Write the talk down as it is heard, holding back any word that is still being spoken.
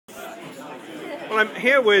Well, I'm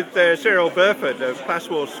here with Siriol Burford of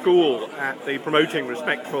Classwell School at the Promoting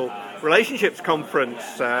Respectful Relationships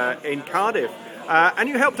Conference in Cardiff. And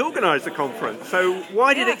you helped organise the conference. So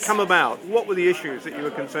why did it come about? What were the issues that you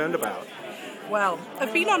were concerned about? Well,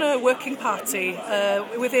 I've been on a working party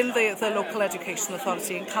within the local education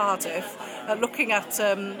authority in Cardiff looking at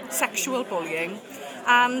sexual bullying,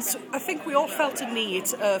 and I think we all felt a need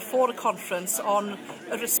for a conference on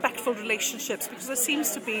respectful relationships, because there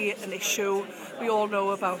seems to be an issue. We all know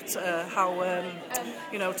about how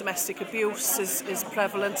domestic abuse is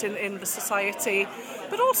prevalent in the society,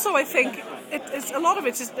 but also I think a lot of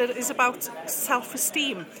it is about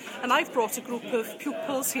self-esteem. And I've brought a group of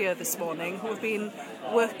pupils here this morning who have been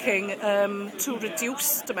working to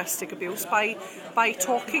reduce domestic abuse by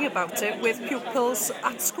talking about it with pupils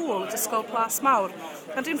at school, at Ysgol Plas Mawr.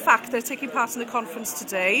 And in fact, they're taking part in the conference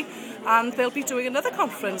today, and they'll be doing another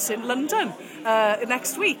conference in London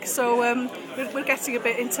next week. So we're getting a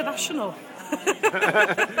bit international.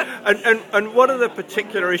 and what are the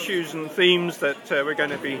particular issues and themes that we're going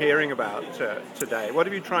to be hearing about today? What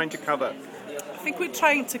are you trying to cover? I think we're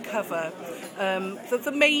trying to cover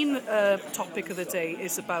the main topic of the day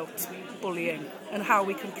is about bullying and how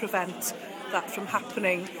we can prevent that from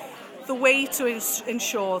happening. The way to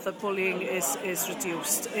ensure that bullying is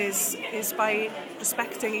reduced is by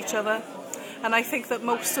respecting each other. And I think that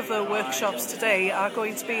most of the workshops today are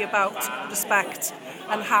going to be about respect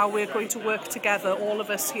and how we're going to work together, all of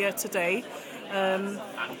us here today,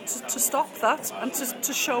 to stop that and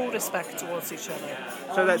to show respect towards each other.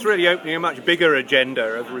 So that's really opening a much bigger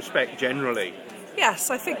agenda of respect generally. Yes,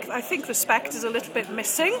 I think respect is a little bit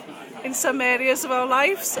missing in some areas of our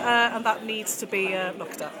lives, and that needs to be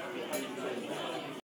looked at.